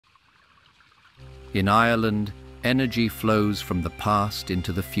In Ireland, energy flows from the past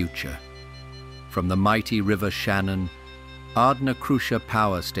into the future. From the mighty River Shannon, Ardna Crucha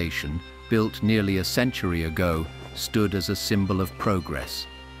Power Station, built nearly a century ago, stood as a symbol of progress,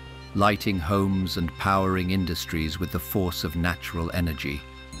 lighting homes and powering industries with the force of natural energy.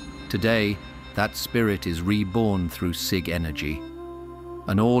 Today, that spirit is reborn through Sigenergy,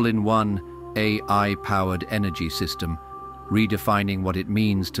 an all-in-one AI-powered energy system, redefining what it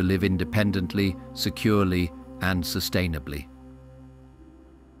means to live independently, securely, and sustainably.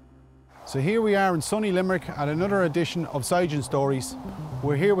 So here we are in sunny Limerick at another edition of SigenStories.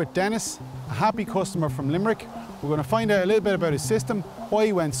 We're here with Dennis, a happy customer from Limerick. We're going to find out a little bit about his system, why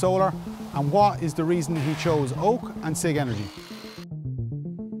he went solar, and what is the reason he chose Oak and Sigenergy.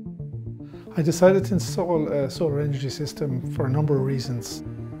 I decided to install a solar energy system for a number of reasons.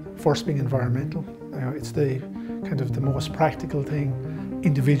 First being environmental. It's the kind of the most practical thing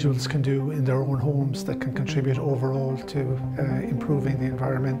individuals can do in their own homes that can contribute overall to improving the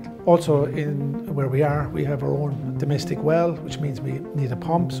environment. Also, in where we are, we have our own domestic well, which means we need a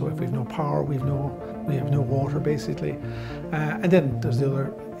pump. So if we've no power, we have no water basically. And then there's the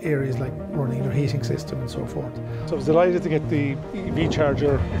other areas like running your heating system and so forth. So I was delighted to get the EV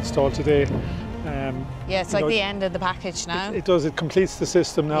charger installed today. Yeah, it's like the end of the package now. It does. It completes the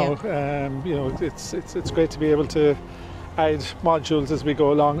system now. Yeah. You know, it's great to be able to add modules as we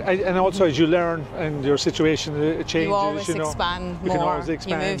go along, and also as you learn and your situation changes. You always expand more. You can always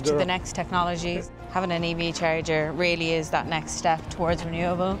expand. You move to the next technologies. Having an EV charger really is that next step towards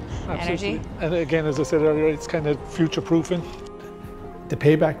renewable energy. And again, as I said earlier, it's kind of future-proofing. The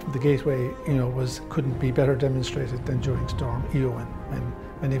payback from the gateway, couldn't be better demonstrated than during Storm Eowyn, when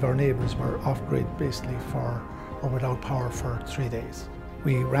many of our neighbours were off-grid basically or without power for 3 days.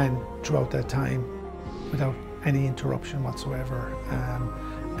 We ran throughout that time without any interruption whatsoever.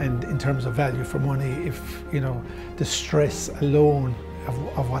 And in terms of value for money, if the stress alone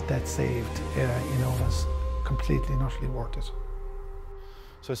of what that saved, was completely and utterly worth it.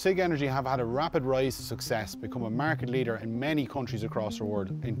 So Sigenergy have had a rapid rise to success, become a market leader in many countries across the world,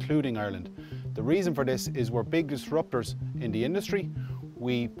 including Ireland. The reason for this is we're big disruptors in the industry.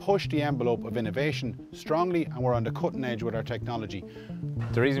 We push the envelope of innovation strongly, and we're on the cutting edge with our technology.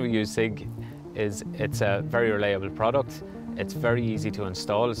 The reason we use Sig is it's a very reliable product. It's very easy to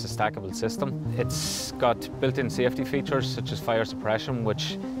install. It's a stackable system. It's got built-in safety features such as fire suppression,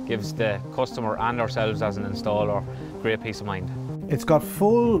 which gives the customer and ourselves as an installer great peace of mind. It's got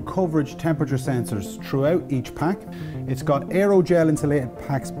full coverage temperature sensors throughout each pack. It's got aerogel insulated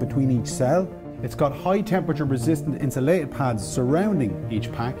packs between each cell. It's got high temperature resistant insulated pads surrounding each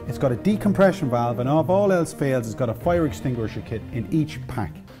pack. It's got a decompression valve, and if all else fails, it's got a fire extinguisher kit in each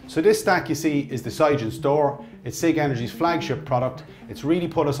pack. So this stack you see is the SigenStore. It's Sigenergy's flagship product. It's really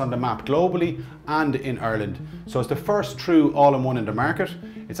put us on the map globally and in Ireland. So it's the first true all-in-one in the market.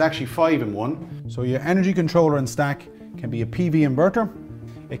 It's actually 5-in-1. So your energy controller and stack can be a PV inverter,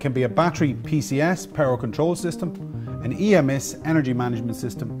 it can be a battery PCS, power control system, an EMS, energy management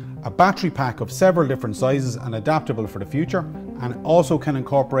system, a battery pack of several different sizes and adaptable for the future, and also can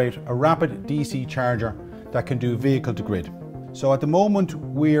incorporate a rapid DC charger that can do vehicle to grid. So at the moment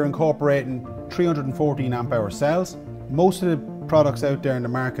we're incorporating 314 amp hour cells. Most of the products out there in the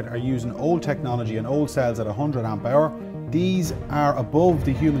market are using old technology and old cells at 100 amp hour. These are above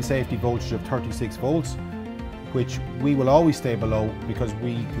the human safety voltage of 36 volts, which we will always stay below because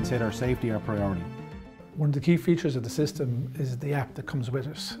we consider safety our priority. One of the key features of the system is the app that comes with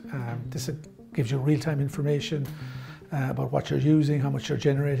it. This gives you real-time information about what you're using, how much you're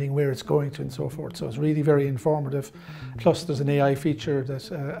generating, where it's going to and so forth. So it's really very informative. Plus there's an AI feature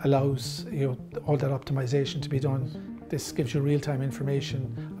that allows all that optimization to be done. This gives you real-time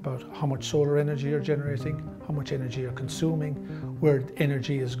information about how much solar energy you're generating, how much energy you're consuming, where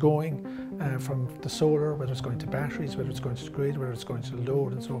energy is going from the solar, whether it's going to batteries, whether it's going to the grid, whether it's going to the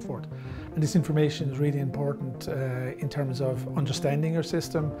load and so forth. And this information is really important in terms of understanding your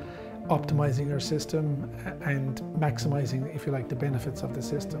system, optimizing your system and maximizing, if you like, the benefits of the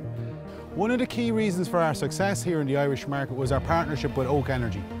system. One of the key reasons for our success here in the Irish market was our partnership with Oak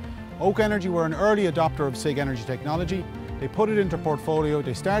Energy. Oak Energy were an early adopter of Sigenergy technology. They put it into portfolio,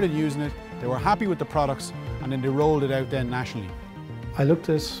 they started using it, they were happy with the products, and then they rolled it out then nationally. I looked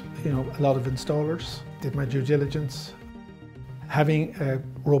at a lot of installers, did my due diligence. Having a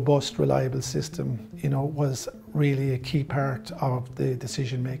robust, reliable system was really a key part of the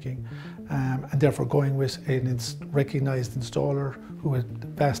decision making, and therefore going with a recognised installer who had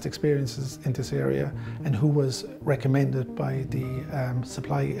vast experiences in this area and who was recommended by the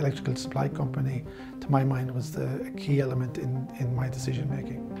electrical supply company, to my mind was the key element in my decision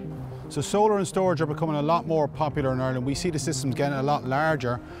making. So solar and storage are becoming a lot more popular in Ireland. We see the systems getting a lot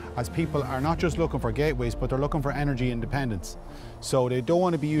larger as people are not just looking for gateways, but they're looking for energy independence. So they don't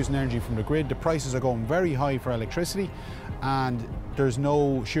want to be using energy from the grid. The prices are going very high for electricity and there's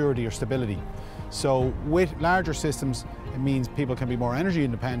no surety or stability. So with larger systems, it means people can be more energy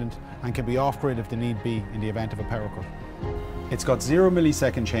independent and can be off-grid if the need be in the event of a power cut. It's got 0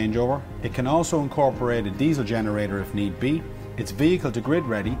 millisecond changeover. It can also incorporate a diesel generator if need be. It's vehicle to grid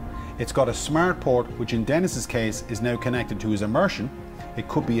ready. It's got a smart port, which in Dennis's case is now connected to his immersion. It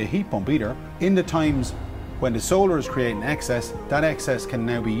could be a heat pump either. In the times when the solar is creating excess, that excess can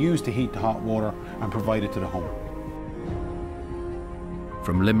now be used to heat the hot water and provide it to the home.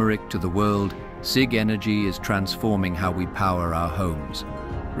 From Limerick to the world, Sigenergy is transforming how we power our homes,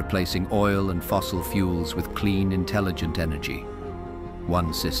 replacing oil and fossil fuels with clean, intelligent energy.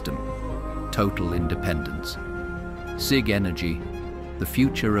 One system, total independence. Sigenergy, the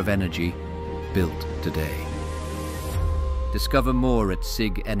future of energy, built today. Discover more at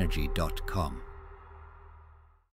sigenergy.com.